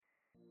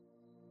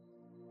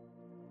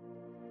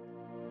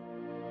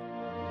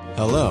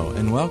Hello,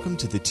 and welcome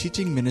to the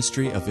teaching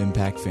ministry of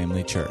Impact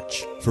Family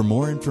Church. For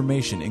more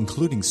information,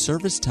 including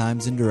service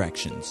times and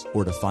directions,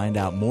 or to find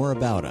out more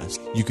about us,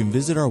 you can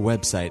visit our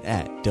website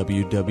at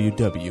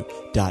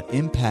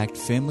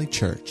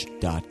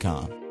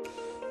www.impactfamilychurch.com.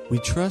 We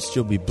trust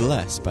you'll be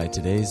blessed by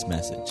today's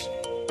message.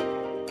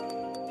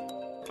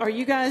 Are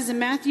you guys in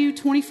Matthew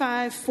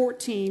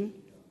 25:14?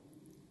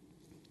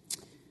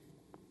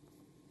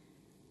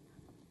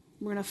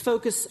 We're going to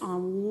focus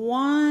on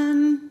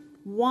one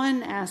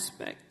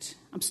aspect.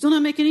 I'm still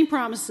not making any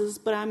promises,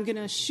 but I'm going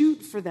to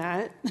shoot for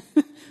that.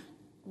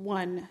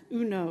 One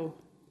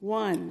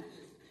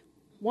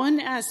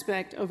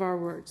aspect of our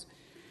words.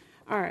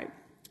 All right.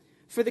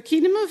 For the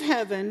kingdom of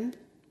heaven,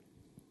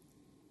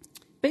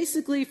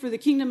 basically for the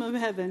kingdom of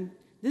heaven,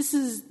 this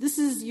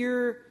is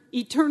your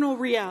eternal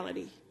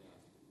reality.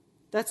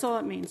 That's all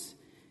it means.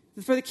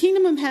 For the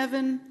kingdom of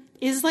heaven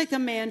is like a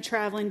man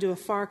traveling to a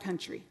far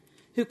country,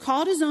 who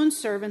called his own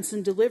servants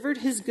and delivered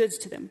his goods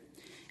to them.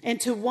 And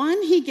to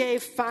one he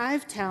gave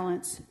 5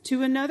 talents,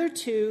 to another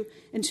 2,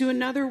 and to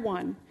another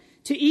 1,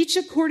 to each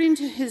according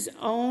to his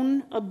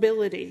own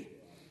ability.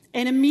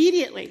 And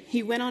immediately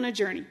he went on a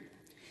journey.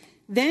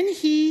 Then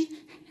he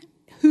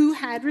who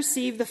had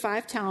received the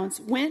 5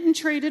 talents went and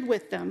traded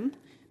with them,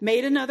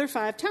 made another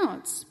 5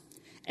 talents.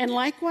 And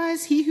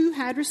likewise he who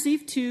had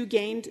received 2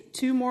 gained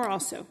 2 more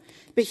also.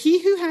 But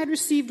he who had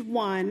received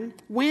 1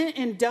 went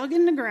and dug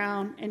in the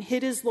ground and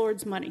hid his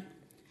Lord's money.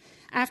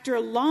 After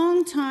a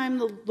long time,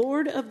 the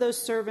Lord of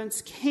those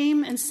servants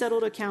came and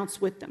settled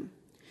accounts with them.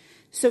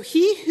 So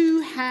he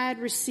who had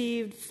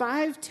received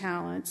 5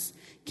 talents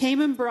came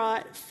and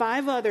brought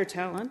 5 other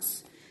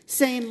talents,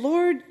 saying,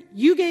 Lord,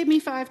 you gave me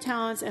 5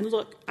 talents, and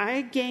look, I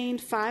gained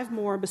 5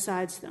 more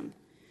besides them.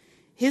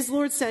 His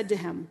Lord said to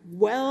him,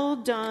 well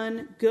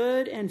done,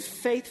 good and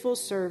faithful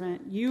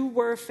servant. You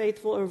were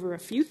faithful over a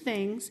few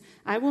things.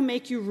 I will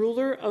make you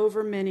ruler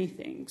over many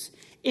things.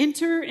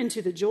 Enter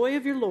into the joy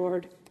of your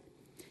Lord.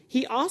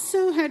 He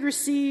also who had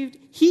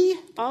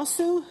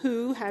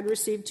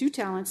received 2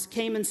 talents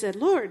came and said,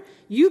 Lord,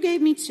 you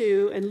gave me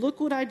 2, and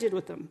look what I did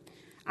with them.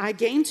 I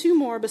gained 2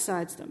 more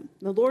besides them.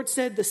 The Lord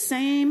said the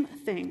same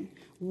thing.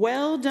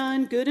 Well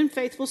done, good and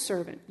faithful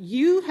servant.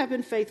 You have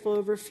been faithful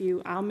over a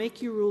few. I'll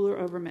make you ruler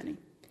over many.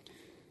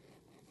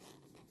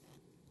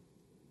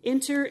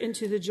 Enter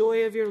into the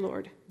joy of your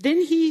Lord.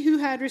 Then he who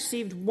had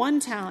received 1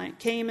 talent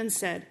came and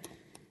said,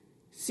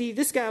 see,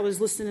 this guy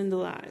was listening to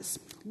lies.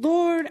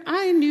 Lord,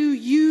 I knew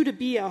you to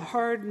be a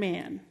hard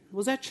man.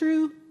 Was that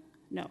true?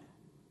 No.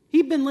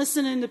 He'd been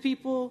listening to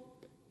people.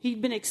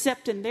 He'd been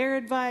accepting their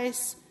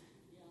advice,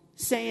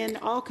 saying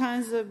all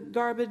kinds of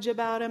garbage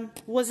about him.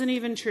 Wasn't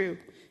even true.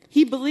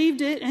 He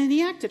believed it and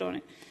he acted on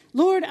it.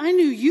 Lord, I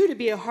knew you to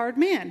be a hard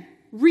man,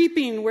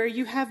 reaping where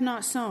you have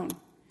not sown,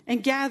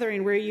 and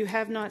gathering where you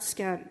have not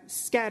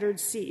scattered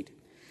seed.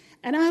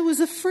 And I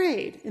was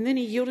afraid. And then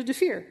he yielded to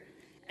fear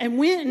and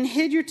went and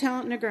hid your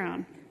talent in the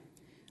ground.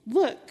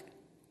 Look,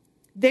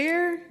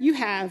 there you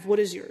have what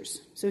is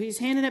yours. So he's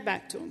handing it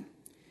back to him.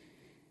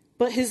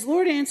 But his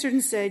Lord answered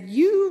and said,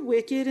 you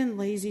wicked and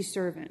lazy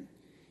servant,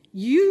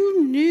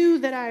 you knew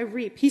that I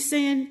reap. He's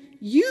saying,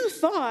 you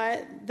thought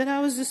that I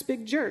was this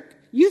big jerk.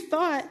 You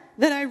thought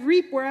that I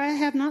reap where I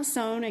have not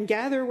sown and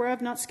gather where I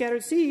have not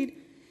scattered seed.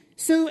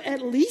 So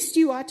at least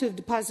you ought to have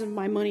deposited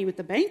my money with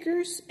the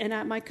bankers, and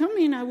at my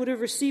coming I would have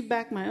received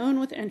back my own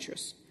with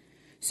interest.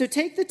 So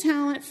take the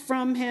talent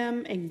from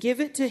him and give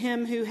it to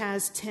him who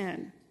has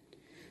 10.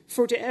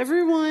 For to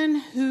everyone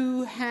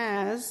who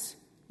has,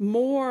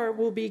 more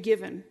will be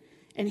given,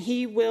 and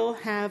he will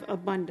have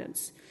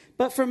abundance.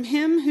 But from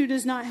him who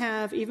does not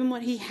have, even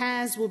what he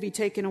has will be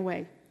taken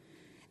away.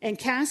 And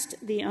cast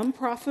the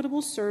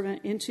unprofitable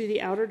servant into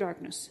the outer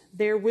darkness.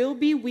 There will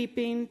be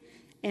weeping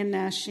and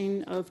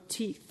gnashing of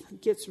teeth.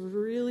 It gets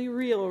really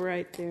real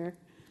right there.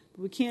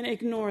 We can't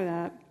ignore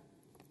that.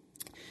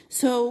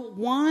 So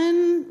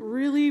one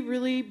really,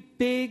 really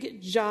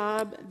big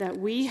job that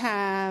we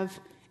have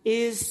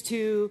is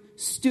to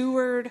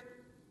steward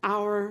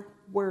our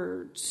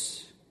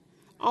words.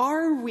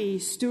 Are we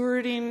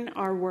stewarding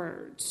our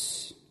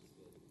words?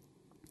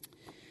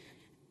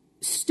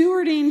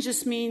 Stewarding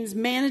just means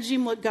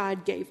managing what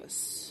God gave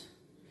us.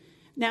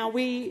 Now,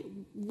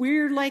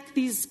 we're like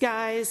these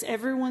guys.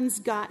 Everyone's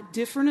got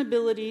different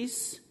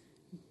abilities,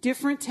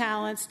 different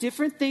talents,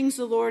 different things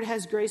the Lord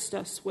has graced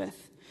us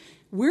with.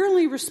 We're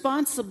only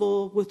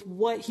responsible with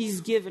what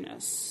he's given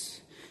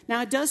us.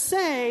 Now, it does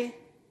say,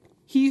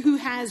 he who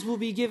has will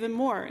be given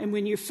more. And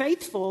when you're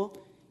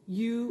faithful,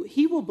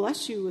 he will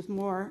bless you with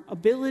more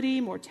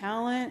ability, more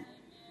talent.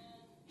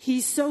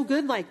 He's so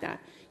good like that.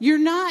 You're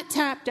not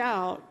tapped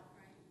out.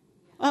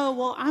 Oh,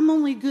 well, I'm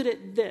only good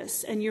at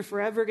this, and you're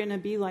forever going to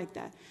be like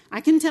that. I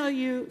can tell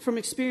you from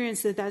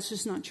experience that that's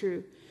just not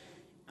true.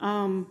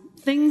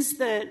 Things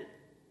that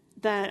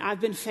I've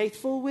been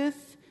faithful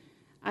with,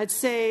 I'd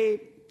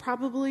say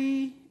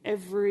probably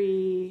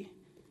every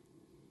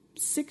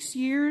 6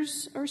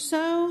 years or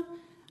so,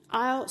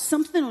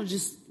 something will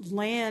just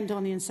land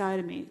on the inside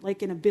of me,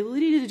 like an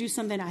ability to do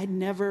something I had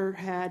never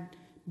had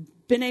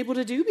been able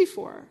to do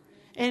before.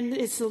 And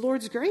it's the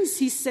Lord's grace.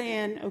 He's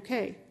saying,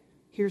 okay,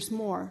 here's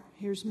more,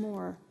 here's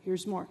more,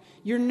 here's more.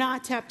 You're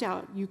not tapped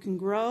out. You can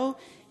grow.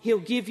 He'll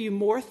give you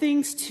more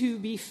things to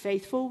be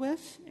faithful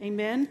with.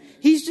 Amen.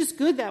 He's just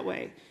good that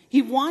way.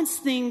 He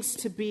wants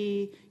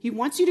he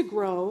wants you to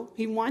grow.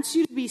 He wants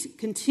you to be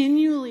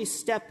continually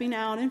stepping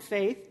out in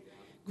faith,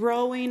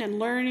 growing and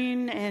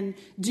learning and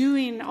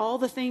doing all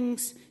the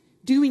things,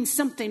 doing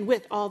something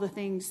with all the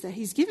things that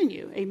he's given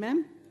you.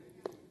 Amen.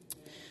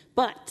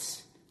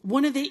 But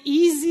one of the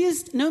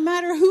easiest, no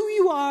matter who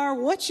you are,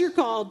 what you're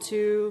called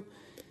to,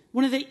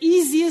 one of the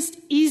easiest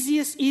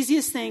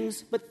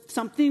things, but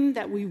something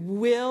that we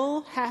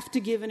will have to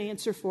give an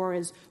answer for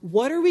is,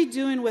 what are we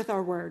doing with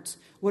our words?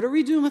 What are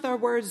we doing with our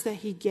words that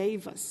he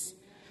gave us?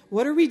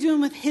 What are we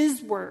doing with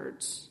his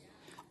words?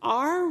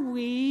 Are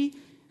we,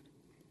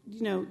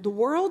 the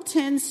world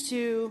tends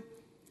to,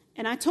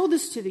 and I told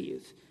this to the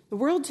youth, the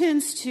world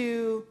tends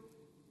to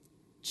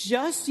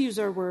just use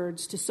our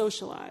words to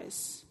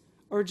socialize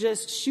or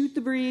just shoot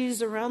the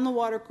breeze around the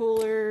water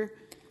cooler.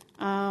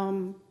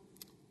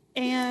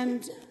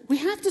 And we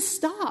have to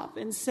stop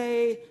and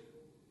say,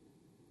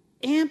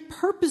 and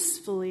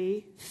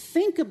purposefully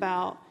think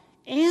about,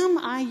 am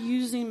I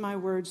using my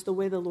words the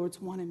way the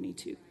Lord's wanted me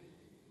to?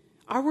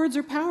 Our words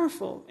are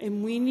powerful,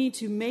 and we need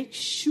to make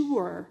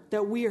sure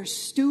that we are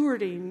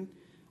stewarding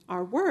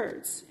our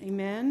words.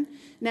 Amen.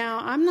 Now,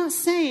 I'm not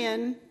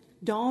saying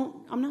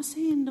don't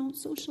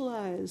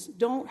socialize,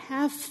 don't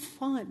have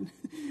fun.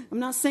 I'm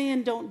not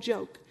saying don't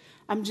joke.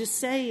 I'm just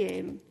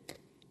saying,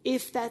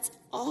 if that's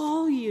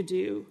all you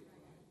do,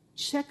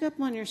 check up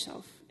on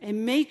yourself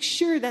and make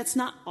sure that's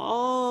not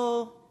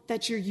all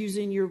that you're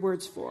using your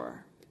words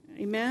for.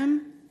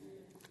 Amen?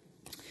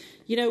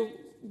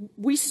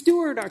 We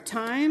steward our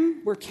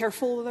time. We're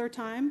careful with our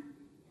time.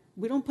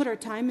 We don't put our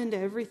time into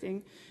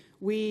everything.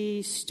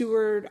 We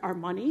steward our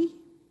money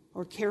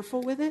or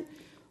careful with it.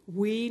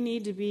 We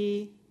need to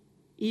be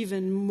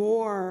even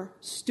more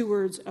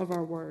stewards of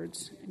our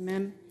words.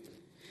 Amen?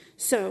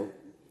 So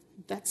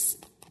that's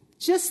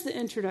just the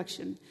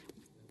introduction.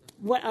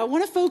 What I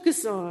want to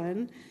focus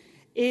on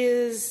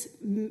is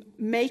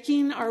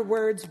making our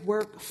words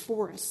work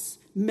for us,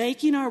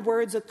 making our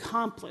words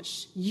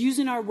accomplish,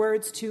 using our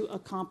words to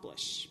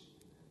accomplish.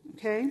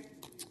 Okay?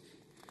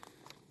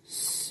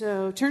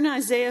 So turn to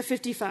Isaiah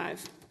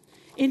 55.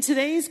 In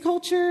today's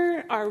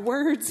culture, our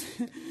words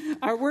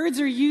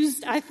are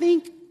used, I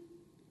think,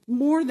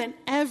 more than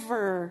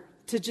ever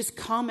to just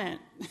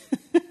comment.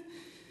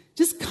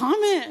 Just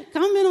comment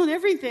on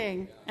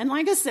everything. And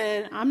like I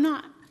said, I'm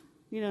not,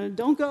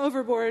 don't go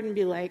overboard and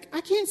be like, I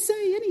can't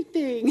say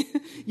anything.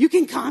 You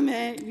can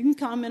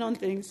comment on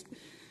things.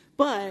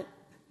 But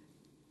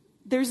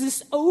there's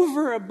this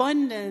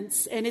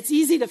overabundance, and it's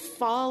easy to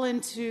fall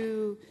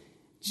into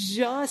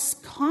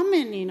just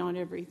commenting on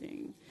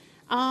everything.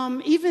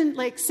 Even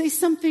like, say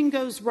something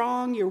goes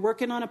wrong, you're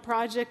working on a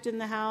project in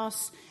the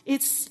house.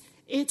 It's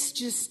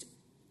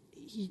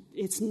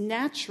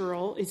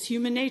natural, it's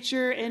human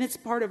nature, and it's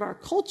part of our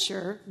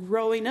culture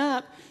growing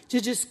up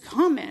to just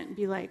comment and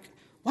be like,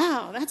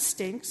 wow, that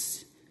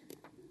stinks.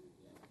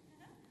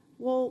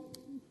 Well,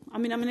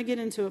 I'm going to get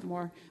into it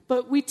more.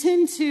 But we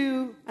tend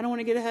to, I don't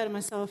want to get ahead of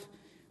myself,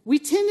 we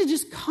tend to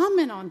just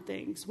comment on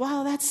things.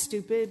 Wow, that's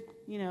stupid.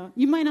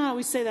 You might not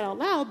always say that out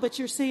loud, but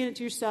you're saying it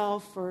to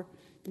yourself, or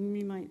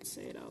you might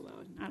say it out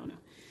loud. I don't know.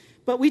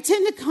 But we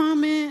tend to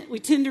comment, we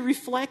tend to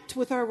reflect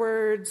with our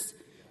words.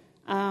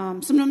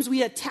 Sometimes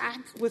we attack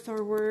with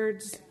our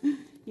words.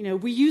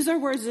 We use our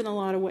words in a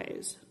lot of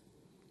ways.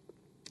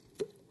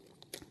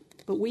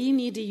 But we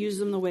need to use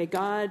them the way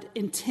God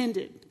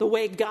intended, the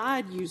way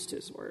God used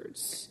his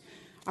words.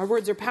 Our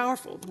words are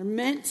powerful. They're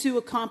meant to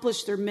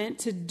accomplish. They're meant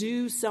to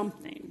do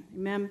something.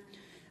 Amen.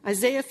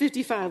 Isaiah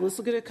 55. Let's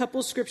look at a couple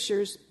of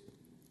scriptures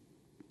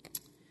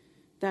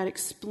that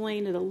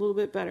explain it a little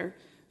bit better.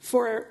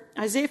 For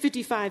Isaiah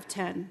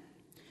 55:10.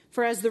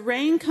 For as the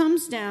rain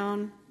comes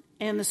down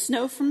and the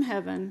snow from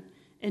heaven,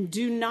 and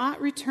do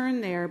not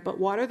return there, but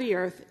water the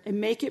earth,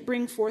 and make it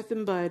bring forth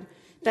and bud,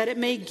 that it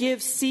may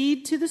give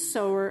seed to the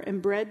sower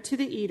and bread to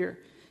the eater,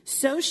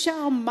 so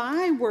shall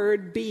my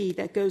word be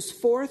that goes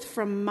forth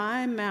from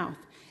my mouth.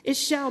 It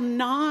shall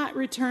not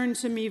return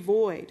to me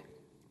void,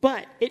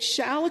 but it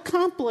shall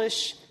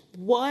accomplish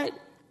what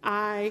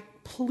I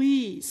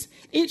please.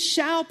 It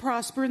shall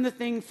prosper in the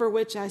thing for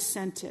which I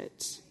sent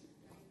it.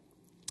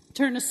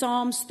 Turn to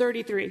Psalms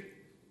 33.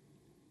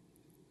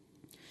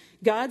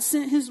 God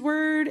sent his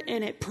word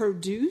and it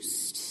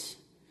produced.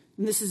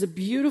 And this is a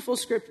beautiful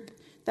script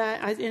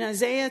that in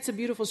Isaiah, it's a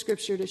beautiful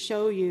scripture to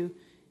show you.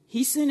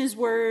 He sent his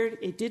word,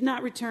 it did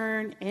not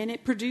return, and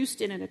it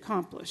produced and it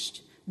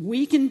accomplished.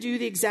 We can do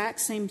the exact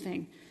same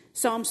thing.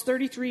 Psalms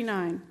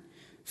 33:9.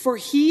 For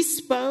he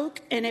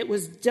spoke and it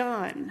was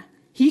done.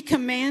 He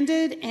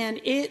commanded and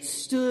it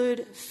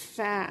stood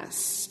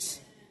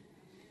fast.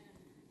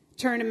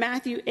 Turn to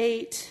Matthew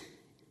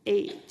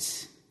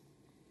 8:8.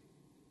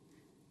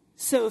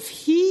 So if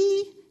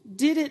he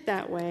did it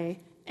that way,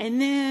 and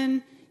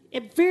then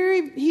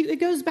It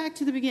goes back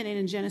to the beginning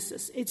in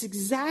Genesis. It's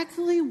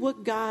exactly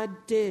what God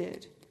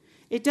did.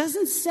 It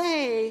doesn't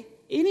say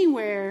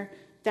anywhere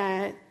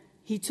that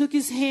he took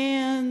his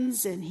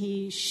hands and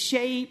he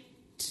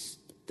shaped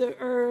the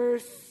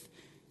earth,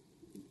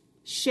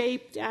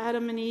 shaped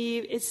Adam and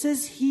Eve. It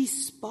says he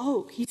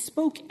spoke. He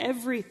spoke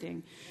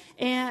everything.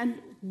 And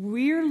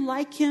we're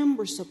like him.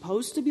 We're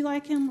supposed to be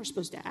like him. We're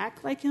supposed to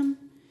act like him.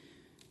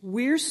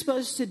 We're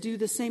supposed to do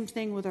the same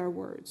thing with our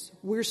words.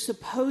 We're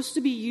supposed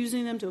to be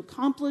using them to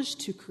accomplish,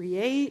 to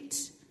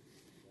create,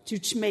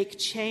 to make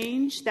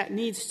change that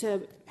needs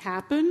to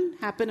happen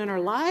in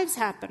our lives,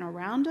 happen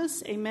around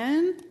us.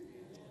 Amen?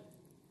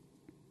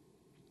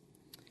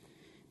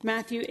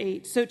 Matthew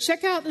 8. So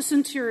check out the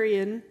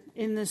centurion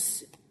in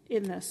this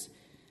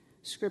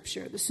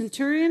scripture. The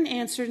centurion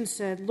answered and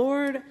said,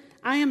 Lord,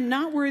 I am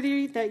not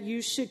worthy that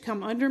you should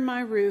come under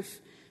my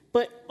roof,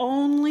 but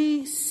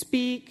only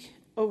speak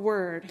a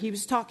word. He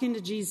was talking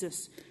to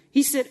Jesus.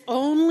 He said,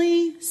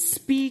 only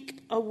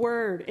speak a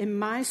word, and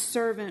my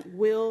servant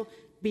will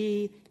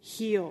be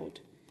healed.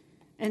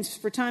 And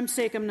for time's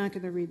sake, I'm not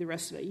going to read the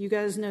rest of it. You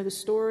guys know the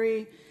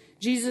story.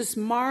 Jesus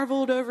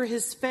marveled over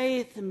his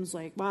faith and was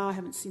like, wow, I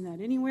haven't seen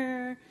that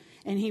anywhere.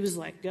 And he was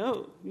like,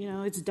 go,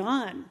 it's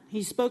done.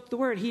 He spoke the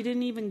word. He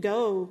didn't even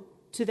go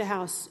to the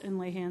house and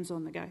lay hands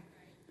on the guy.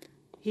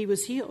 He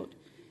was healed.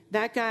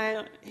 That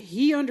guy,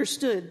 he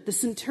understood. The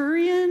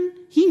centurion,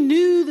 he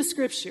knew the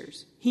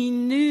scriptures.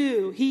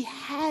 He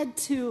had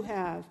to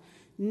have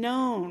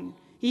known.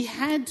 He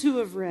had to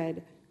have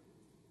read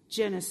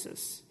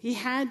Genesis. He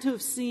had to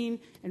have seen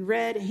and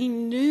read. He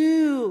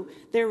knew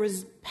there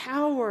was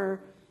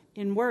power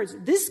in words.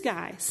 This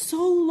guy,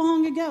 so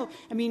long ago.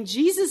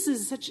 Jesus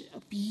is such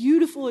a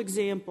beautiful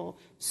example.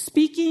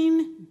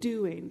 Speaking,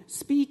 doing.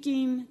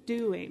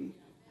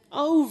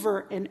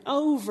 Over and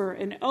over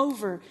and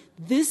over.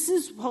 This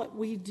is what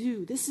we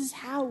do. This is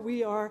how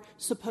we are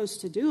supposed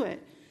to do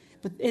it.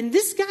 And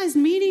this guy's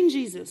meeting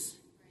Jesus.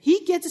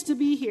 He gets to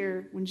be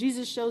here when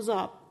Jesus shows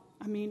up.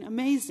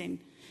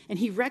 Amazing. And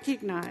he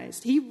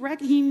recognized, he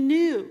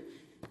knew.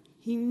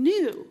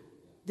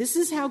 This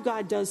is how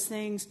God does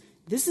things.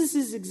 This is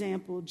his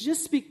example.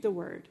 Just speak the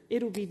word.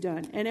 It'll be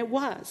done. And it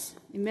was.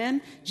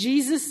 Amen.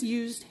 Jesus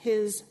used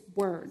his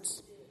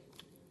words.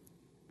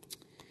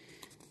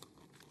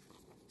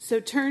 So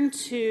turn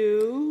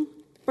to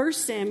 1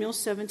 Samuel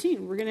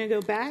 17. We're going to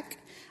go back.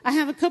 I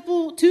have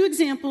two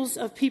examples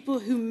of people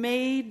who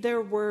made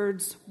their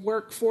words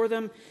work for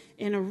them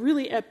in a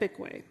really epic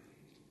way.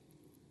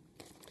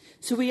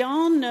 So we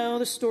all know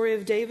the story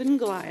of David and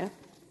Goliath.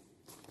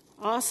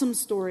 Awesome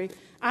story.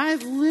 I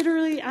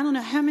don't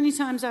know how many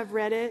times I've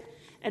read it,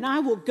 and I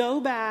will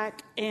go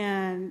back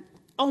and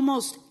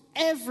almost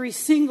every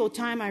single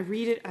time I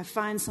read it, I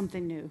find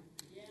something new.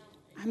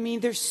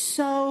 There's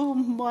so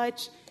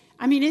much.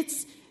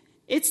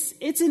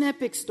 It's an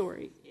epic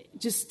story,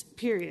 just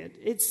period.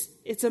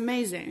 It's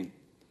amazing.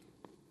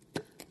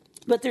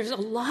 But there's a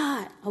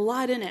lot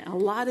in it, a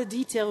lot of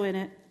detail in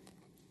it.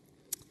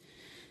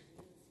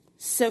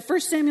 So 1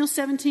 Samuel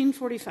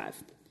 17:45.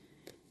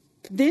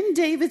 Then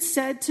David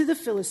said to the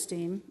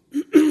Philistine,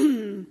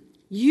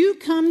 you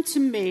come to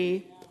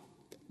me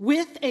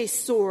with a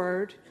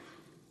sword,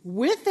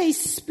 with a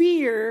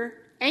spear,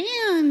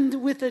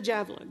 and with a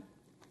javelin.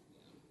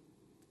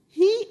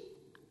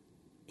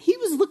 He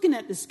was looking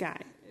at this guy.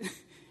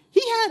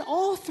 He had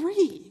all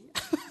three.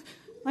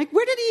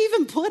 Where did he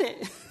even put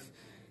it?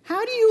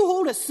 How do you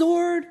hold a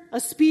sword, a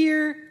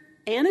spear,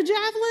 and a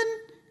javelin?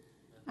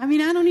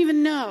 I don't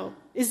even know.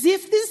 As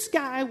if this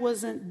guy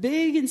wasn't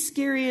big and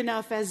scary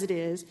enough as it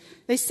is.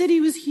 They said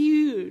he was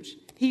huge.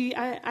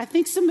 I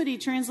think somebody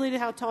translated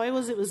how tall he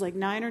was. It was like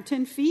 9 or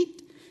 10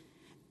 feet.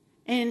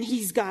 And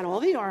he's got all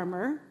the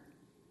armor.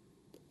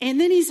 And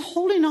then he's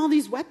holding all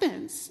these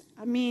weapons.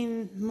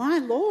 My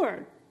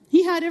Lord.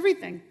 He had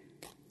everything.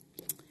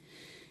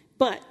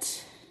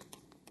 But,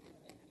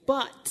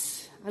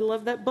 I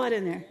love that but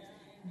in there.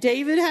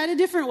 David had a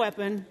different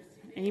weapon.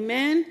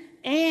 Amen.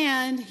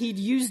 And he'd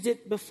used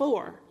it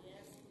before.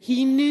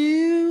 He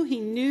knew.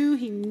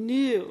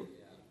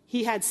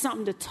 He had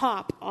something to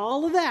top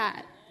all of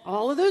that.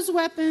 All of those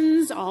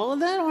weapons, all of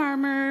that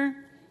armor.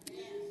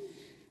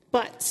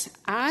 But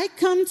I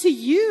come to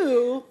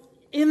you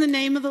in the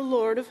name of the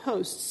Lord of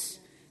hosts,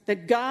 the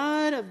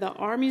God of the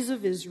armies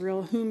of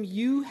Israel, whom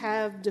you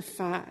have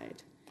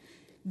defied.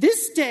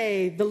 This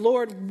day the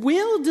Lord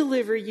will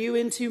deliver you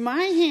into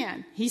my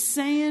hand. He's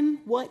saying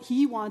what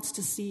he wants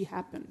to see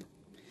happen.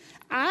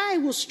 I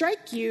will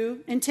strike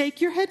you and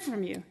take your head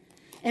from you.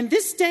 And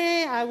this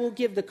day I will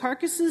give the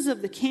carcasses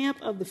of the camp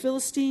of the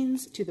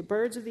Philistines to the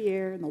birds of the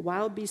air and the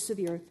wild beasts of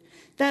the earth,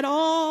 that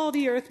all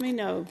the earth may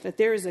know that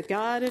there is a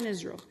God in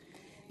Israel.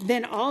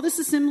 Then all this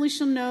assembly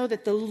shall know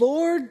that the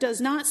Lord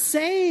does not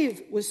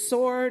save with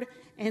sword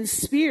and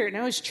spear.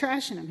 Now he's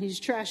trashing him.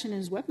 He's trashing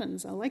his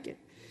weapons. I like it.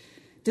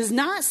 Does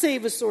not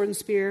save with sword and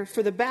spear,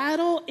 for the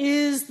battle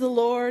is the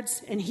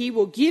Lord's, and he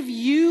will give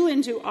you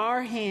into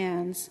our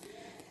hands.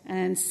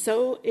 And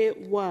so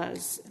it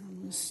was. I'm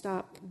going to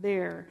stop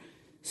there.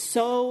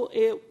 So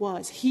it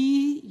was.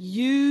 He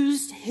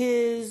used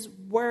his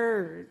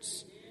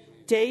words.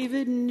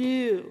 David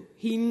knew.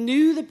 He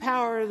knew the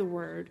power of the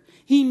word.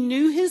 He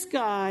knew his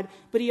God,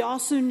 but he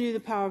also knew the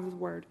power of the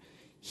word.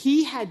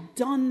 He had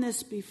done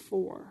this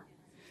before.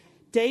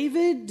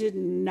 David did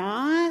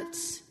not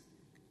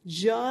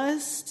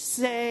just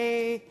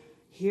say,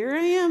 here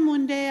I am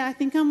one day, I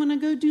think I'm going to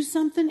go do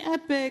something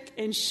epic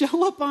and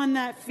show up on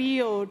that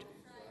field.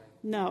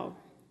 No.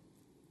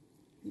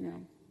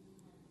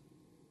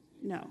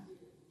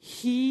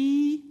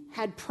 He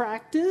had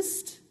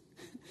practiced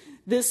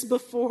this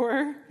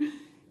before.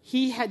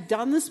 He had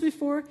done this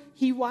before.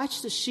 He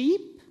watched the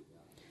sheep.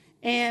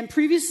 And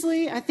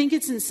previously, I think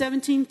it's in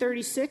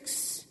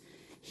 1736,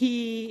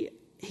 he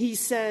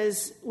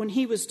says when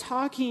he was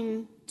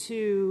talking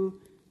to,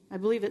 I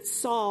believe it's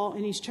Saul,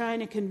 and he's trying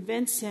to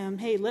convince him,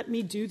 hey, let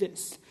me do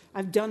this.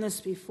 I've done this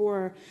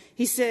before.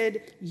 He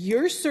said,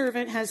 your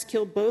servant has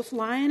killed both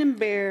lion and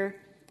bear.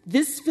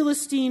 This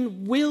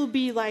Philistine will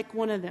be like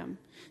one of them.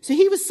 So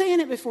he was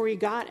saying it before he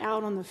got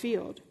out on the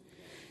field.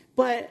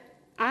 But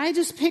I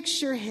just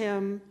picture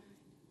him,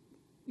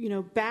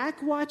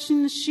 back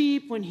watching the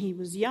sheep when he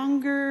was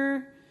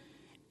younger,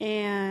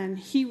 and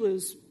he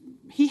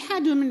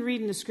had to have been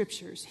reading the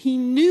scriptures. He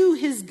knew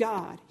his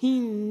God. He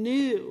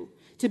knew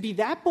to be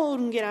that bold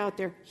and get out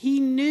there. He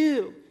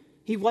knew.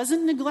 He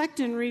wasn't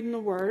neglecting reading the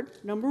word,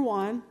 number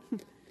one.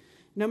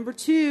 Number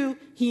two,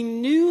 he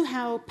knew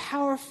how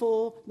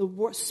powerful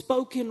the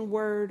spoken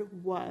word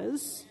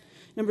was.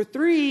 Number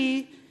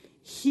three,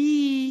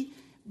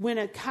 when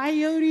a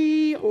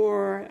coyote,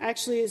 or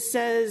actually it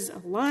says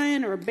a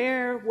lion or a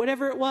bear,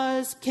 whatever it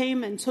was,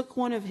 came and took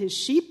one of his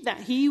sheep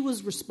that he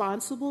was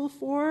responsible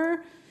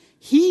for,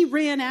 he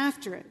ran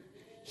after it.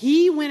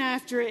 He went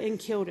after it and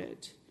killed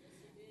it.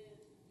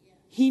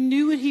 He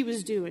knew what he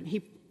was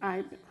doing.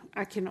 I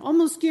can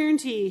almost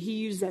guarantee he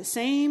used that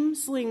same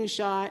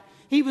slingshot.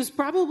 He was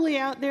probably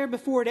out there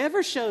before it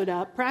ever showed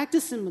up,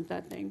 practicing with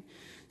that thing.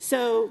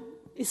 So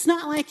it's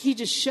not like he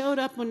just showed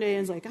up one day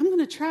and was like, I'm going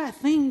to try a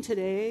thing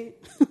today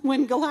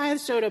when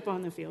Goliath showed up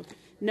on the field.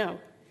 No,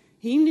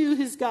 he knew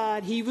his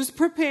God. He was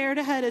prepared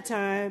ahead of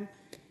time.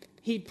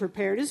 He'd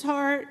prepared his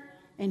heart,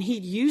 and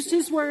he'd used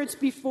his words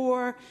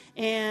before,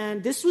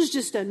 and this was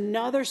just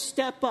another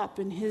step up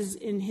in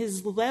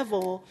his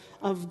level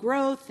of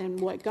growth and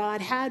what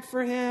God had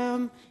for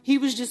him. He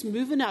was just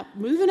moving up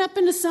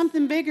into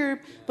something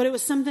bigger, but it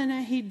was something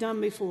that he'd done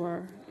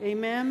before.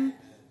 Amen?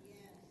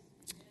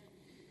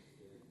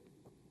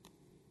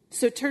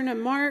 So turn to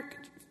Mark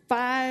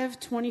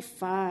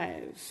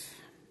 5:25.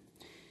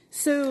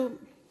 So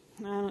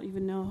I don't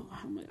even know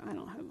how much, I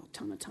don't have a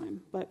ton of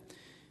time, but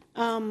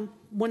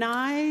when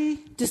I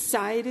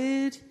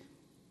decided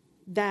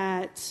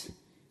that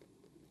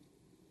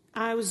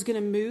I was going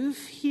to move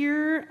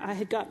here, I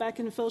had got back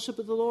into fellowship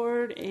with the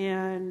Lord,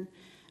 and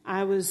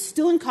I was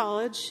still in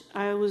college.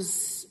 I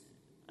was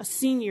a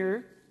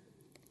senior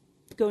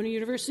going to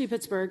University of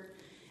Pittsburgh,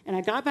 and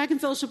I got back in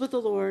fellowship with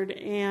the Lord,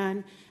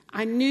 and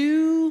I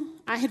knew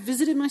I had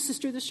visited my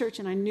sister at this church,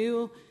 and I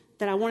knew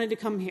that I wanted to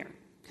come here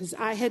because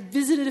I had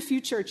visited a few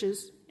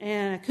churches,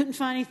 and I couldn't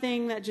find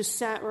anything that just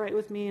sat right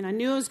with me, and I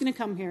knew I was going to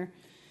come here.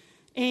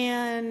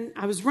 And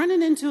I was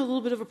running into a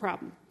little bit of a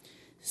problem.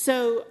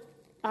 So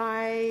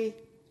I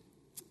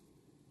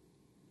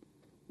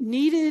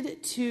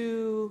needed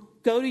to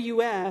go to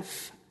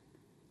UF.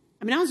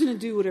 I mean, I was going to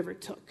do whatever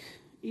it took.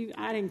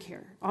 I didn't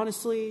care.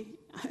 Honestly,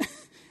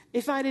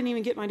 if I didn't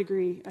even get my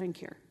degree, I didn't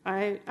care.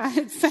 I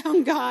had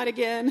found God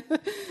again,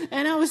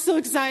 and I was so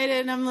excited,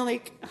 and I'm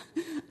like,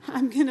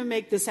 I'm going to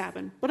make this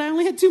happen. But I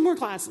only had 2 more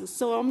classes,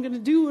 so I'm going to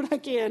do what I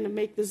can to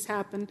make this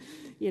happen,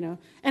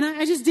 And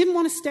I just didn't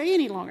want to stay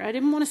any longer. I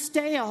didn't want to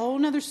stay a whole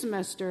nother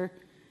semester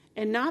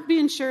and not be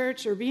in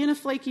church or be in a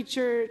flaky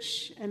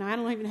church, and I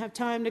don't even have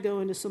time to go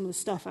into some of the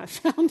stuff I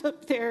found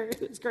up there.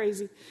 It was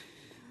crazy.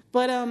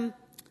 But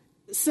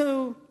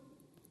so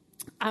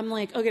I'm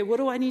like, okay, what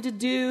do I need to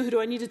do? Who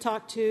do I need to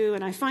talk to?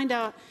 And I find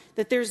out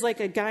that there's like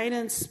a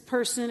guidance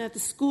person at the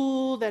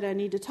school that I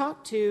need to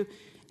talk to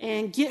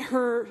and get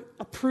her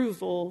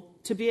approval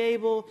to be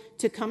able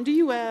to come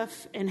to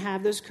UF and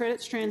have those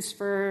credits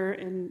transfer,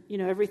 and,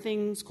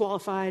 everything's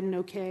qualified and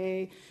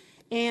okay.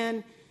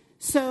 And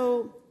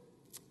so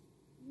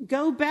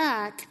go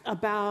back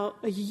about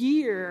a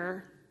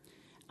year,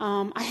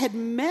 I had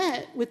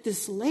met with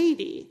this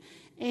lady,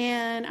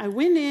 and I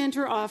went into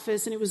her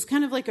office, and it was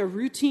kind of like a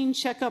routine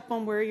checkup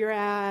on where you're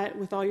at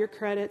with all your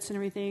credits and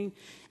everything.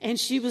 And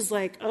she was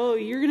like, oh,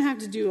 you're going to have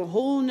to do a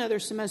whole nother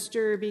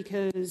semester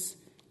because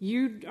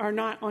you are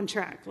not on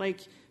track.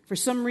 Like, for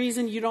some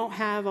reason, you don't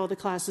have all the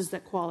classes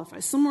that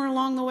qualify. Somewhere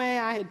along the way,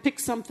 I had picked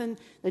something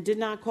that did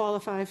not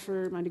qualify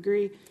for my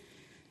degree.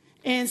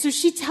 And so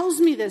she tells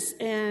me this,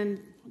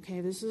 and, okay,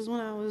 this is when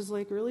I was,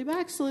 like, really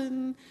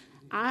backslidden.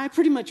 I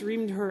pretty much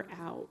reamed her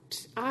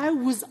out. I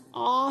was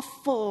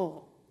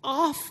awful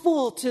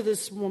to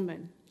this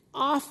woman.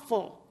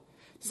 Awful.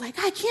 It's like,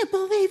 I can't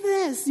believe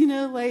this,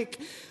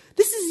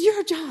 this is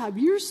your job.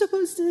 You're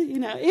supposed to,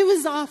 it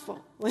was awful.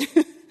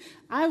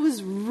 I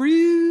was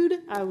rude.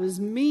 I was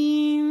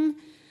mean.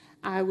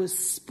 I was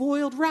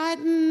spoiled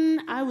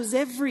rotten. I was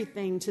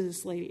everything to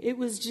this lady. It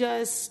was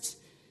just,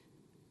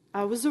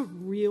 I was a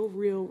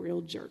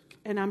real jerk.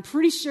 And I'm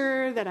pretty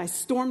sure that I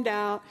stormed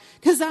out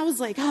because I was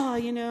like,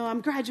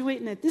 I'm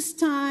graduating at this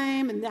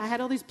time. And I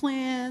had all these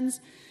plans.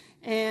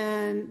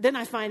 And then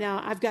I find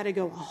out I've got to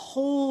go a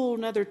whole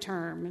nother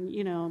term.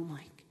 And, I'm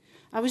like,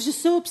 I was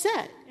just so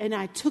upset. And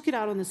I took it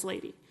out on this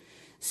lady.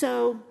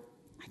 So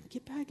I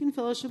get back in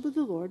fellowship with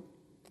the Lord.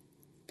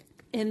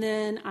 And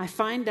then I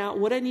find out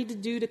what I need to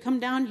do to come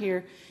down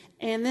here.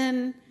 And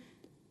then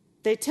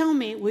they tell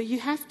me, well,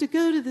 you have to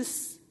go to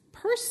this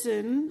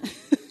person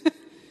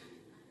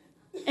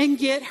and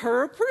get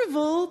her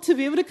approval to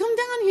be able to come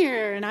down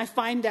here. And I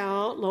find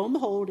out, lo and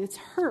behold, it's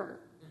her.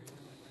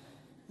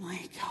 I'm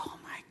like, oh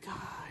my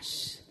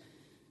gosh.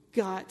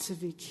 Got to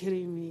be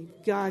kidding me.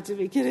 Got to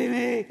be kidding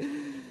me.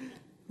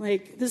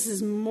 Like, this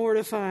is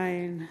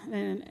mortifying.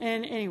 And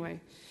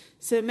anyway,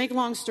 so make a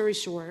long story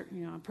short,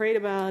 I prayed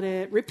about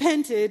it,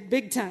 repented,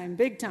 big time.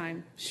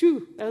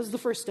 Shoo, that was the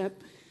first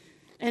step.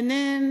 And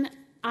then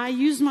I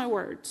used my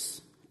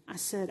words. I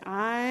said,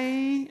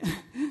 I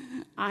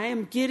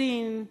am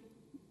getting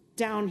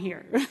down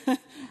here.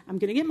 I'm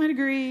going to get my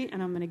degree,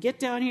 and I'm going to get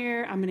down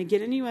here. I'm going to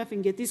get an UF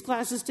and get these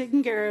classes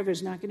taken care of.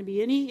 There's not going to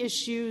be any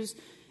issues,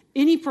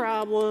 any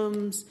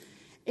problems.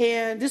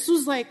 And this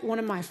was like one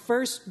of my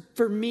first,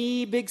 for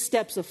me, big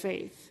steps of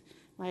faith.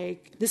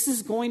 Like, this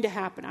is going to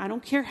happen. I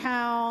don't care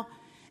how.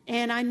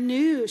 And I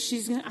knew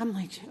I'm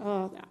going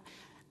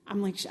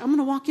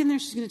to walk in there.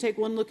 She's going to take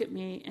one look at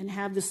me and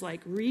have this like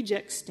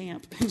reject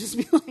stamp and just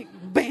be like,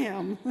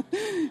 bam,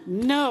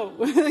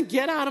 no,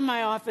 get out of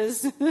my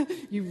office,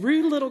 you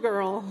rude little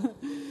girl.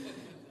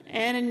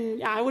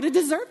 And I would have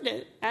deserved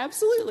it.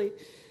 Absolutely.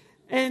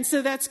 And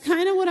so that's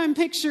kind of what I'm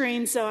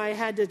picturing. So I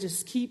had to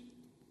just keep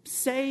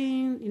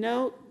saying,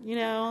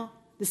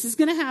 this is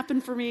going to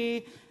happen for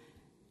me.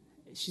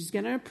 She's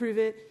going to approve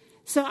it.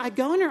 So I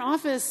go in her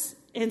office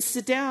and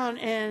sit down,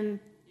 and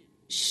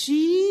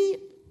she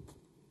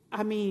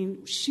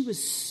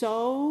was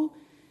so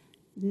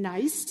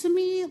nice to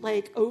me,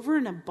 like over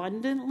and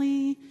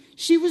abundantly.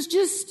 She was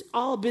just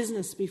all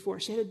business before.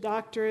 She had a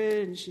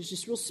doctorate, and she was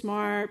just real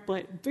smart,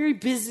 but very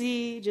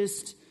busy,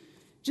 just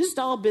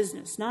all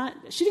business.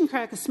 She didn't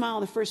crack a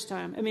smile the first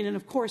time. And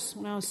of course,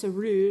 when I was so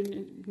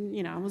rude,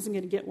 I wasn't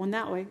going to get one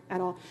that way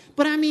at all.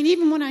 But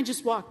even when I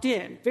just walked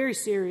in, very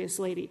serious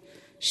lady,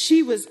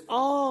 she was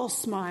all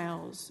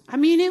smiles.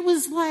 It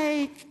was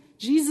like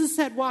Jesus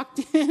had walked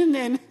in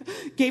and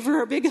gave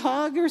her a big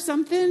hug or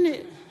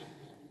something.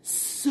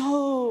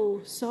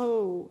 So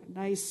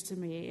nice to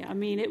me.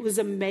 It was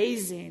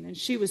amazing. And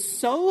she was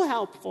so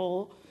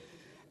helpful.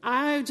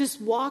 I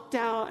just walked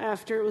out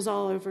after it was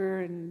all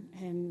over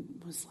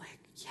and was like,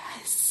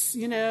 yes,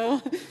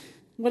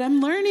 what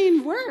I'm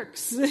learning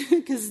works.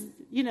 Because,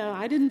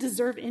 I didn't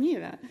deserve any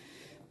of that.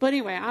 But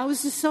anyway, I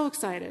was just so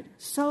excited.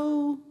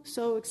 So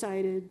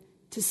excited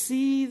to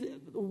see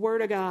the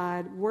Word of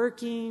God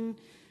working.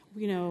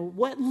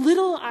 What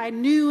little I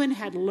knew and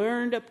had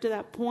learned up to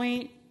that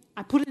point,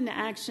 I put it into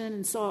action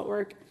and saw it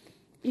work,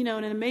 in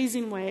an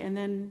amazing way. And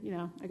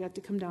then, I got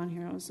to come down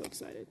here. I was so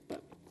excited.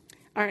 But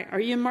all right, are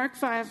you in Mark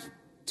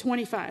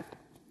 5:25?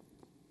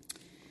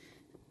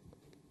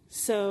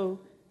 So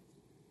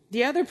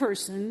the other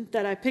person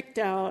that I picked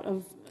out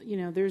of,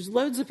 there's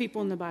loads of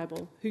people in the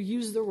Bible who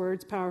use their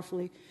words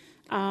powerfully.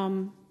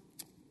 I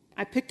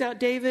picked out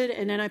David,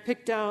 and then I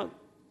picked out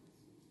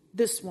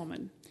this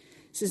woman.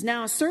 It says,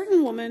 now a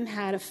certain woman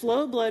had a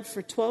flow of blood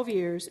for 12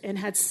 years and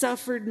had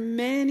suffered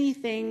many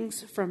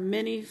things from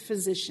many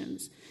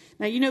physicians.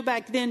 Now,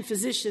 back then,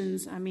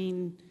 physicians,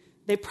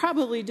 they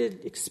probably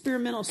did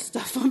experimental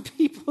stuff on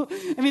people.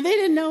 They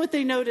didn't know what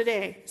they know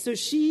today. So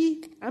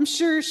I'm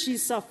sure she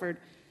suffered.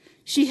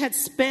 She had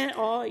spent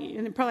all,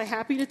 and probably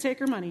happy to take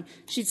her money,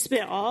 she'd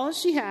spent all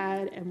she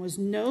had and was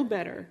no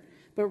better,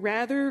 but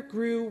rather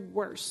grew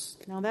worse.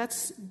 Now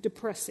that's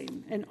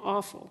depressing and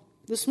awful.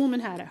 This woman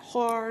had a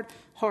hard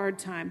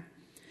time.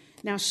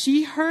 Now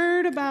she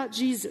heard about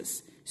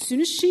Jesus. As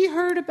soon as she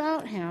heard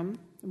about him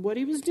and what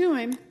he was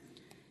doing,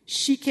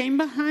 she came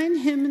behind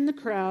him in the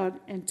crowd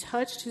and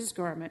touched his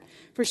garment.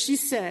 For she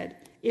said,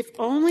 if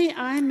only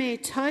I may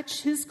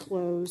touch his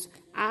clothes,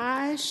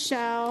 I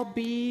shall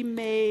be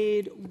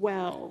made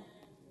well.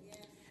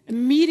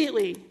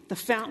 Immediately, the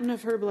fountain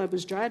of her blood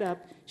was dried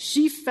up.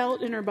 She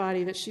felt in her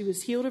body that she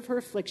was healed of her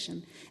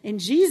affliction. And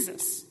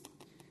Jesus,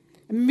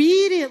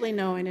 immediately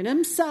knowing in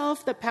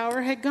himself the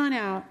power had gone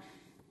out,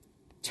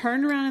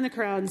 turned around in the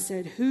crowd and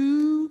said,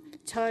 who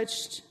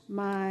touched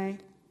my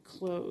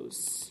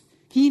clothes?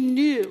 He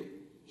knew.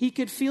 He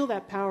could feel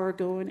that power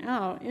going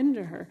out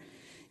into her.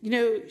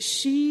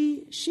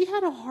 She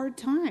had a hard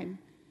time.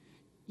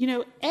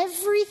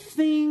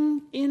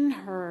 Everything in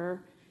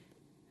her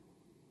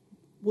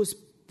was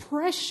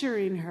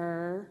pressuring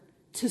her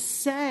to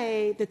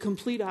say the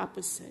complete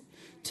opposite.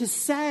 To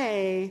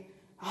say,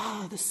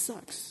 this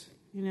sucks.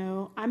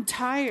 I'm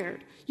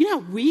tired. You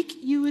know how weak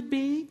you would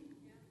be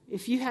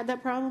if you had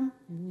that problem?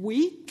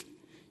 Weak.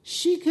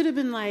 She could have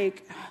been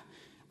like,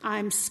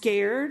 I'm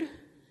scared,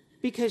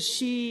 because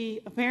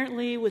she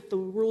apparently, with the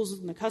rules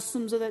and the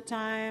customs of that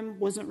time,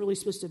 wasn't really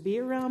supposed to be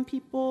around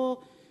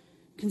people,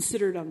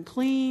 considered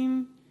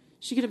unclean.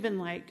 She could have been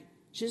like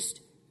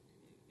just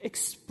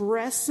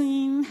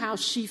expressing how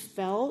she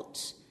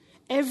felt.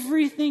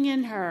 Everything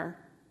in her,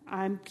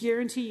 I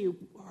guarantee you,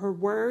 her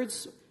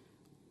words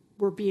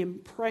were being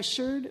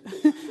pressured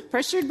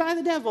by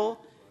the devil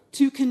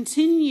to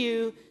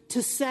continue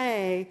to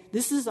say,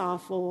 this is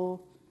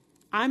awful,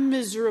 I'm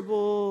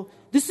miserable,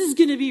 this is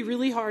going to be a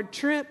really hard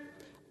trip,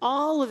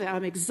 all of it,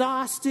 I'm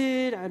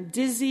exhausted, I'm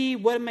dizzy,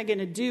 what am I going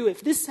to do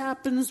if this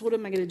happens, what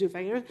am I going to do if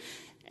I...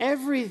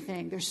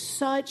 Everything. There's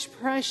such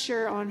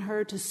pressure on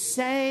her to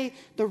say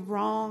the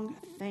wrong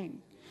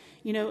thing.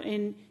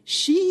 And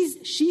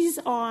she's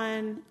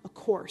on a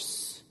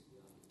course.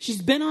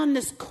 She's been on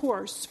this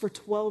course for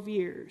 12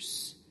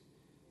 years.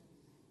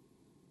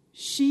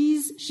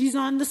 She's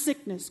on the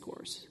sickness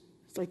course.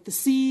 It's like the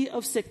sea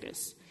of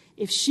sickness.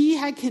 If she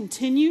had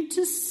continued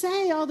to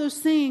say all those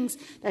things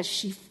that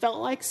she felt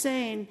like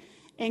saying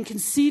and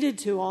conceded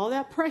to all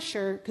that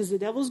pressure, because the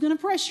devil's going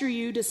to pressure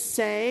you to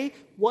say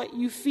what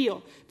you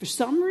feel. For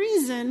some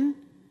reason,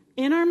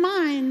 in our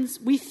minds,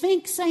 we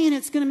think saying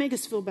it's going to make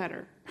us feel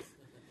better.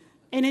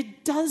 And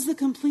it does the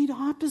complete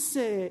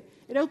opposite.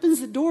 It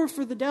opens the door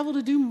for the devil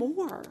to do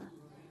more.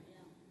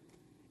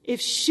 If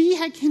she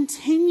had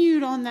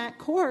continued on that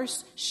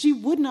course, she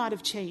would not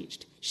have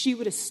changed. She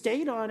would have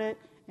stayed on it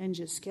and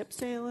just kept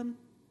sailing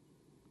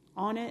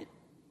on it,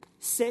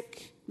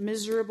 sick,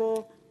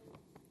 miserable.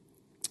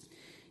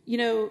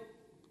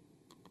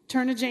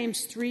 Turn to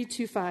James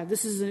 3:2-5.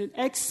 This is an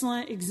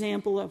excellent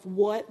example of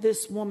what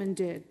this woman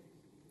did.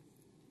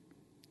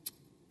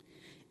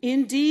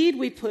 Indeed,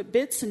 we put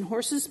bits in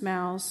horses'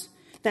 mouths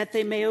that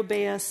they may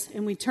obey us,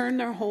 and we turn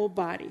their whole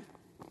body.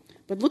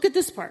 But look at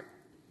this part.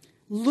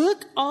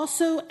 Look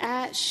also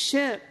at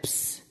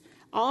ships.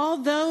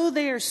 Although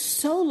they are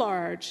so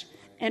large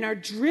and are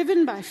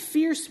driven by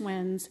fierce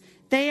winds,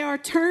 they are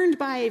turned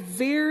by a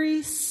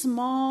very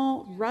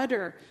small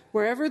rudder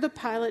wherever the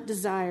pilot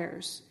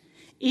desires.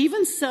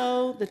 Even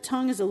so, the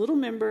tongue is a little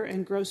member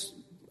and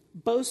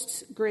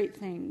boasts great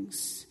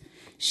things.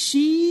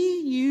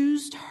 She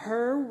used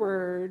her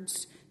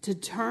words to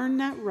turn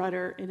that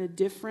rudder in a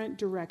different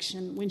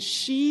direction when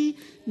she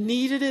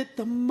needed it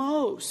the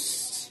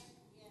most.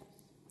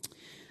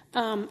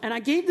 And I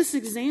gave this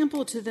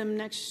example to them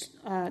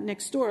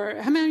next door.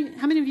 How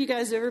many of you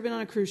guys have ever been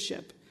on a cruise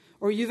ship?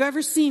 Or you've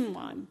ever seen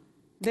one?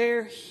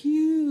 They're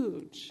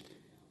huge.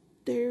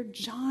 They're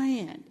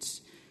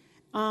giant.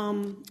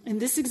 And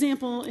this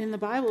example in the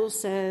Bible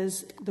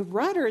says the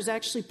rudder is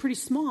actually pretty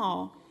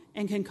small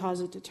and can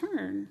cause it to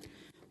turn.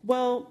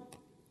 Well,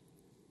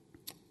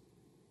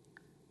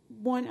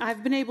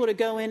 I've been able to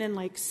go in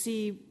and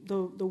see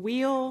the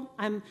wheel.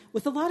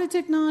 With a lot of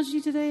technology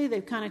today,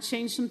 they've kind of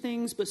changed some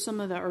things, but some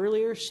of the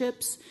earlier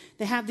ships,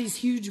 they have these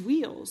huge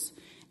wheels.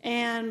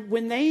 And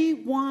when they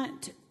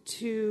want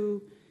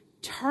to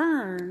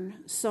turn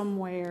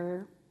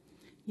somewhere,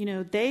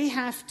 they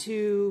have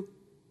to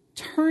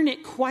turn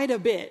it quite a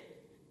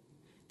bit.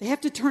 They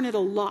have to turn it a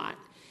lot.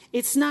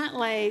 It's not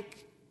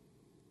like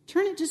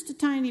turn it just a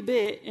tiny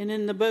bit and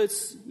then the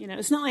boat's,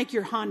 it's not like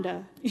your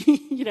Honda,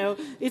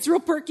 it's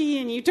real perky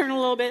and you turn a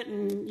little bit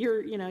and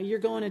you're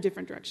going a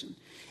different direction.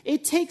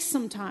 It takes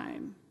some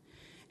time.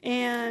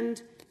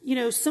 And,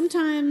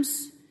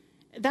 sometimes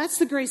that's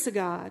the grace of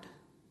God.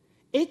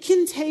 It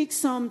can take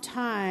some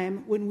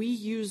time when we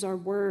use our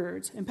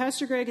words. And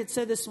Pastor Greg had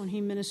said this when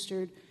he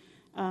ministered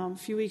a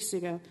few weeks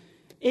ago.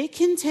 It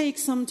can take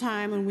some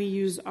time when we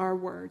use our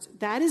words.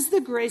 That is the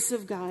grace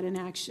of God in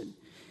action.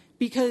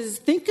 Because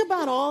think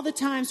about all the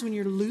times when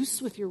you're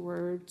loose with your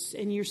words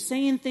and you're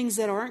saying things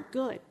that aren't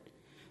good.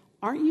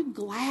 Aren't you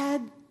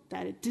glad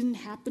that it didn't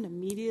happen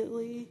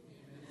immediately?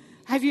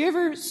 Have you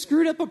ever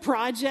screwed up a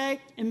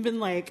project and been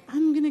like,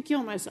 I'm going to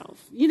kill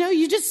myself?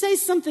 You just say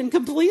something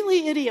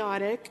completely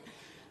idiotic,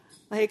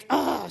 like,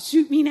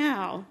 shoot me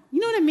now.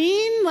 You know what I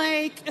mean?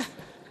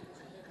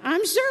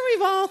 I'm sure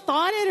we've all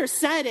thought it or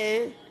said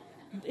it.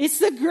 It's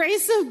the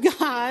grace of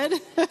God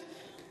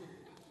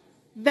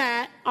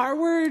that our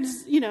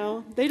words,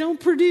 they don't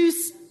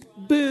produce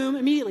boom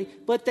immediately,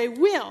 but they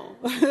will.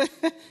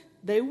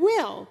 They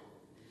will.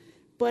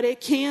 But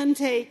it can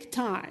take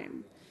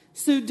time.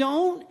 So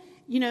don't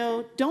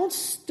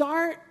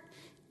start.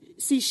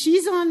 See,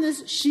 she's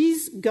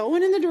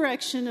going in the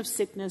direction of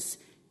sickness,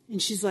 and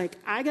she's like,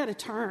 I got to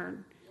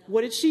turn.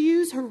 What did she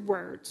use? Her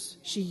words.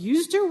 She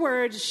used her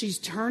words. She's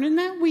turning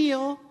that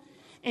wheel.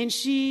 And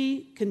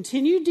she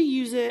continued to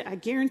use it, I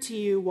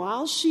guarantee you,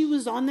 while she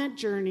was on that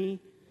journey.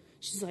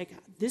 She's like,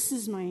 this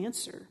is my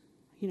answer.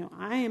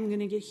 I am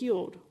going to get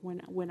healed.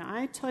 When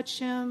I touch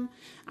him,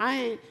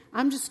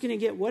 I'm just going to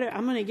get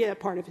I'm going to get a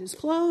part of his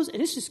clothes,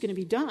 and it's just going to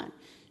be done.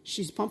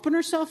 She's pumping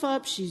herself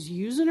up. She's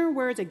using her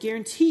words. I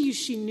guarantee you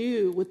she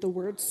knew what the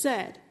word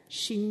said.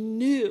 She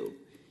knew.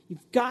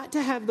 You've got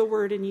to have the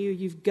word in you.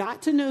 You've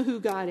got to know who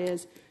God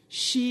is.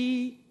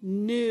 She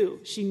knew.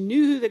 She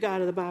knew who the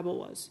God of the Bible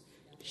was.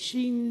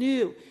 She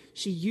knew.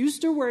 She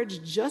used her words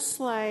just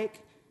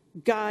like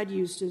God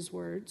used his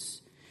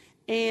words.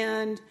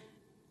 And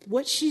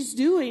what she's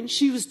doing,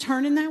 she was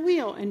turning that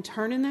wheel and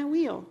turning that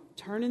wheel,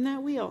 turning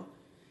that wheel.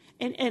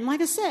 And like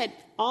I said,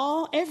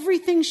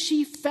 everything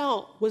she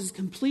felt was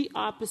complete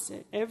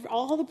opposite.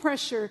 All the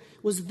pressure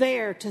was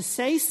there to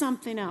say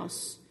something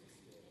else.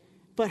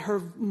 But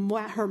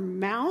her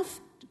mouth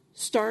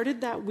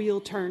started that wheel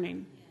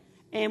turning.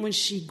 And when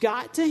she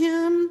got to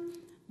him,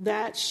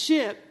 that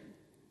ship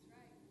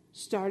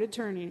started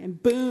turning.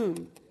 And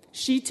boom,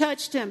 she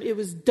touched him. It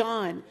was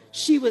done.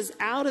 She was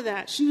out of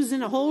that. She was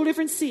in a whole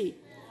different sea.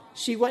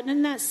 She wasn't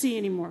in that sea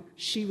anymore.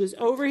 She was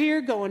over here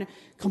going a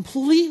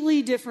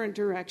completely different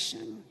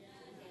direction.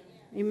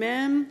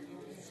 Amen?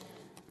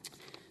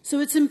 So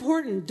it's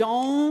important.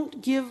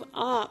 Don't give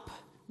up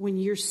when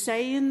you're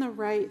saying the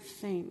right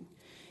thing.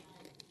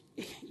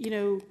 You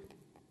know,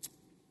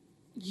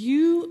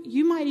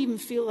 you might even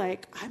feel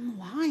like, I'm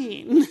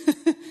lying.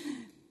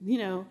 You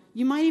know,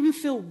 you might even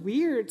feel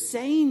weird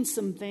saying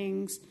some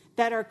things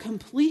that are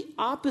complete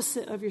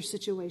opposite of your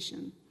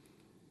situation.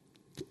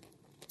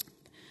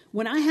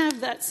 When I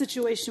have that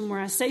situation where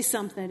I say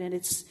something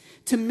and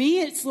to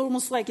me, it's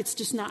almost like it's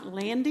just not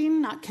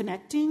landing, not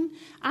connecting,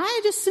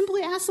 I just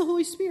simply ask the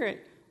Holy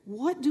Spirit,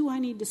 what do I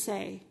need to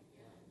say?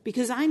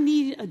 Because I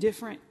need a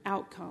different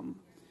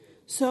outcome.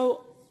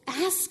 So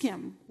ask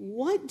him,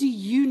 what do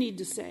you need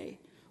to say?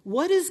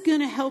 What is going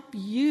to help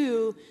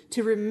you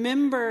to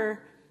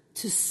remember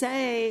to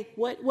say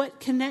what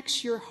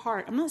connects your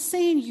heart? I'm not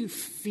saying you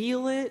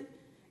feel it.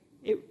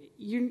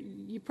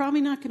 You're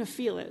probably not going to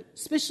feel it,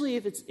 especially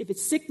if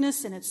it's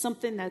sickness and it's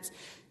something that's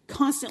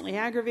constantly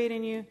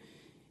aggravating you.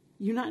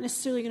 You're not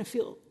necessarily going to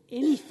feel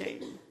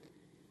anything.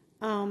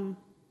 But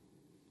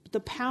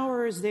the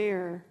power is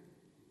there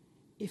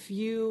if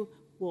you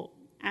will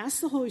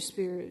ask the Holy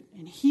Spirit,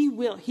 and he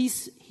will.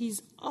 He's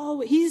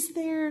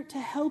there to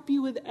help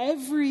you with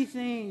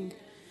everything.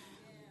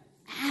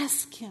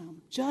 Ask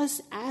him.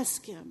 Just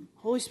ask him.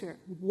 Holy Spirit,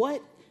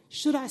 what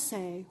should I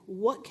say?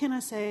 What can I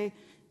say?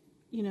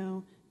 You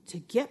know, to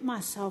get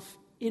myself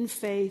in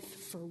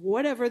faith for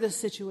whatever the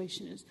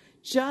situation is.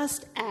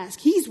 Just ask.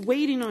 He's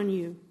waiting on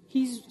you.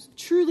 He's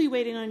truly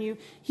waiting on you.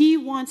 He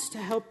wants to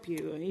help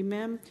you.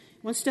 Amen. He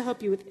wants to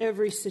help you with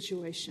every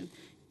situation.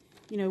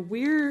 You know,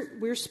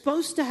 we're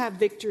supposed to have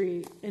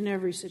victory in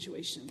every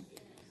situation.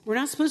 We're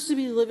not supposed to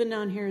be living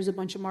down here as a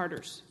bunch of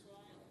martyrs.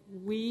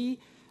 We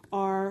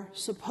are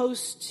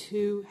supposed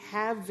to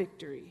have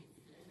victory.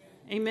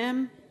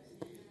 Amen.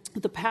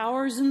 The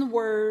power is in the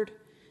Word.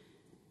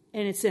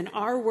 And it's in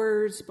our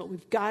words, but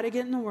we've got to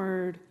get in the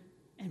Word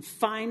and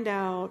find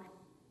out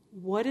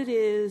what it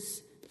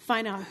is,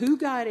 find out who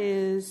God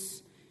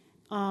is,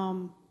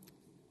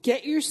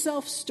 get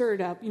yourself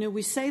stirred up. You know,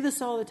 we say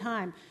this all the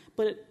time,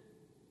 but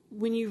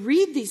when you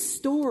read these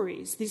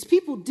stories, these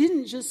people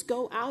didn't just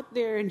go out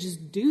there and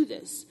just do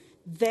this.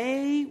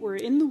 They were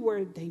in the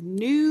Word. They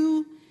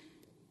knew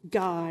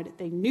God.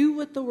 They knew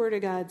what the Word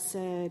of God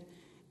said.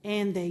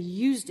 And they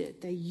used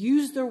it. They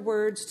used their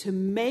words to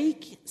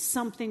make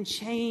something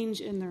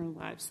change in their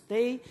lives.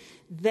 They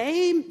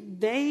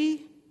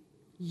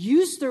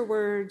used their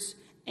words,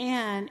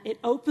 and it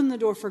opened the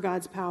door for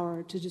God's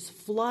power to just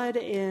flood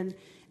in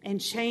and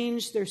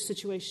change their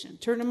situation.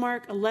 Turn to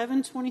Mark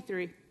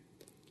 11:23.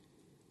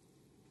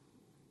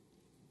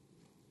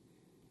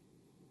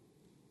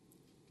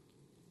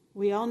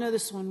 We all know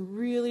this one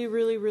really,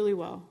 really, really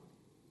well.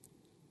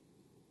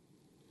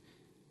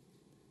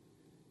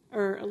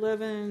 Or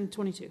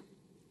 11:22.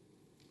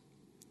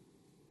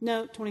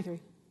 No, 23.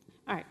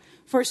 All right.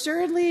 For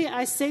assuredly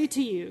I say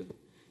to you,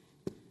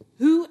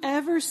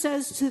 whoever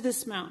says to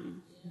this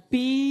mountain,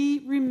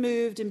 be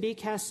removed and be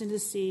cast into the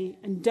sea,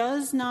 and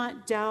does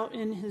not doubt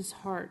in his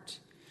heart,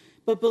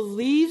 but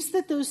believes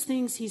that those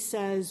things he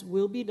says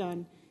will be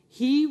done,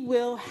 he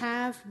will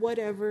have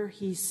whatever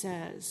he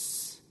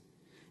says.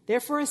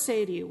 Therefore I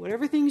say to you,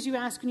 whatever things you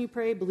ask when you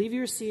pray, believe you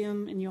receive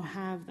them, and you'll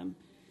have them.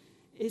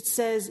 It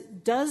says,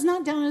 does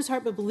not doubt in his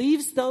heart, but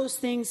believes those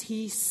things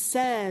he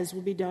says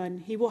will be done.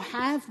 He will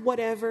have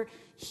whatever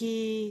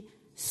he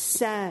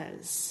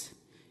says.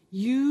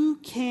 You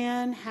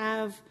can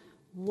have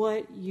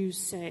what you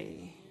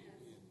say.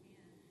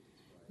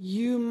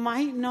 You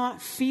might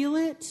not feel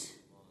it,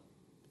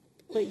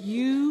 but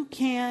you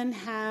can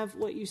have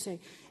what you say.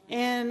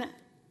 And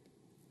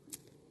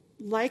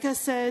like I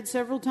said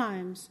several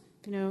times,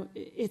 you know,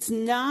 it's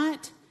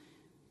not,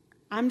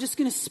 I'm just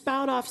going to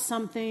spout off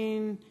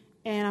something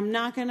and I'm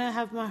not going to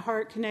have my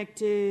heart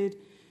connected.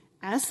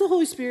 Ask the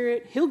Holy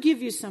Spirit. He'll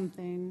give you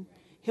something.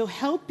 He'll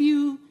help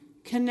you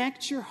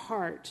connect your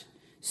heart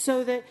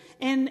so that,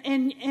 and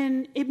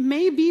it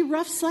may be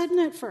rough sledding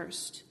at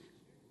first,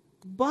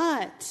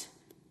 but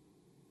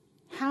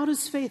how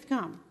does faith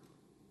come?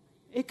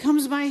 It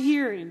comes by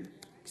hearing.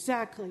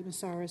 Exactly,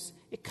 Miss Iris.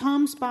 It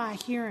comes by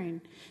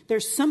hearing.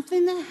 There's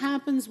something that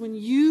happens when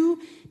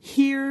you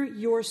hear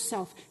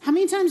yourself. How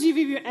many times have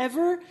you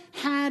ever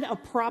had a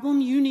problem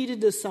you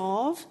needed to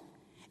solve,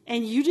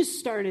 and you just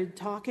started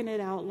talking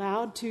it out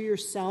loud to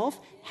yourself,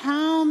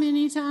 how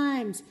many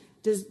times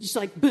does just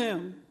like,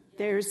 boom,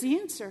 there's the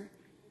answer.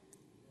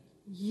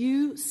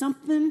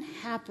 Something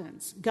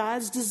happens.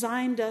 God's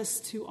designed us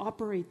to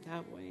operate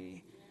that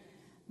way.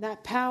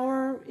 That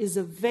power is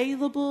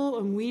available,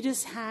 and we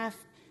just have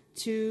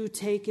to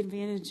take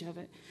advantage of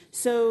it.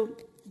 So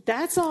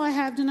that's all I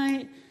have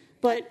tonight.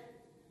 But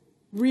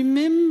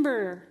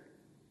remember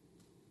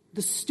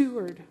the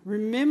steward.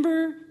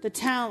 Remember the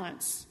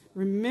talents.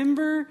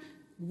 Remember,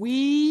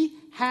 we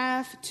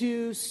have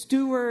to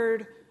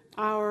steward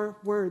our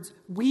words.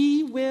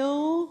 We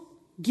will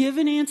give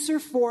an answer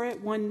for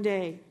it one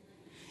day.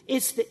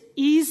 It's the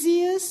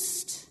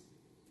easiest,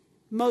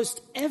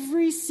 most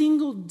every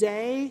single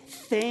day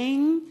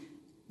thing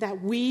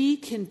that we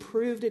can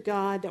prove to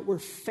God that we're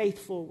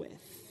faithful with.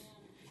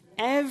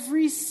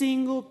 Every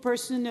single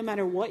person, no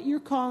matter what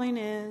your calling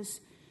is,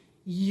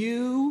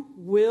 you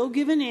will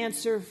give an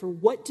answer for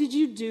what did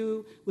you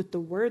do with the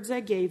words I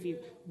gave you?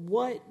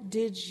 What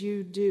did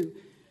you do?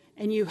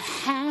 And you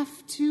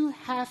have to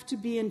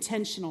be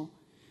intentional,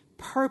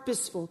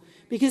 purposeful.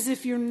 Because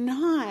if you're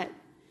not,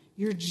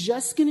 you're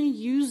just going to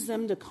use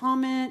them to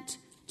comment,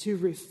 to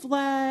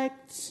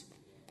reflect,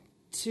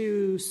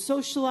 to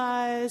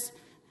socialize.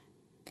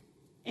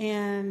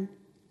 And,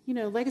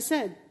 like I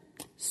said,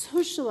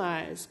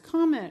 socialize,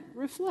 comment,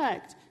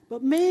 reflect.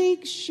 But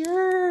make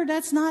sure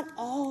that's not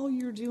all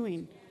you're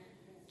doing.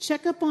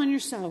 Check up on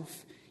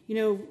yourself.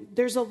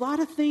 There's a lot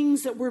of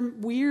things that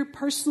we're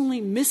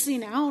personally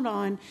missing out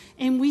on,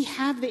 and we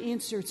have the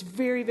answer. It's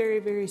very, very,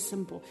 very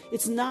simple.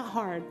 It's not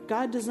hard.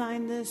 God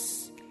designed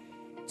this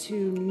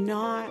to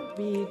not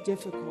be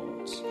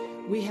difficult.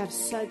 We have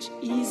such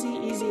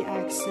easy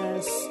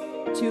access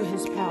to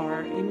his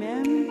power.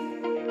 Amen?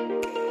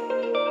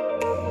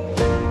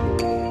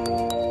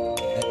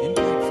 At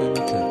Impact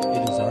Family Church,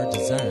 it is our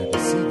desire to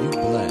see you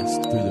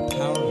blessed through the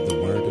power of the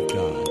Word of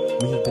God.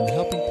 We have been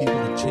helping people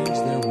to change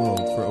their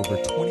world for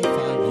over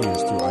 25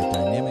 years through our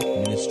dynamic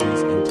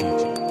ministries and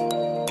teaching.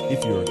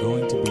 If you are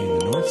going to be in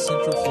the North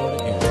Central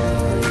Florida area and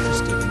are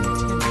interested in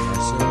attending our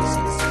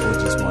services or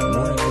just want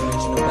more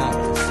information about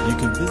us, you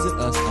can visit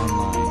us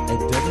online at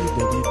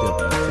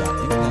www.impact.com.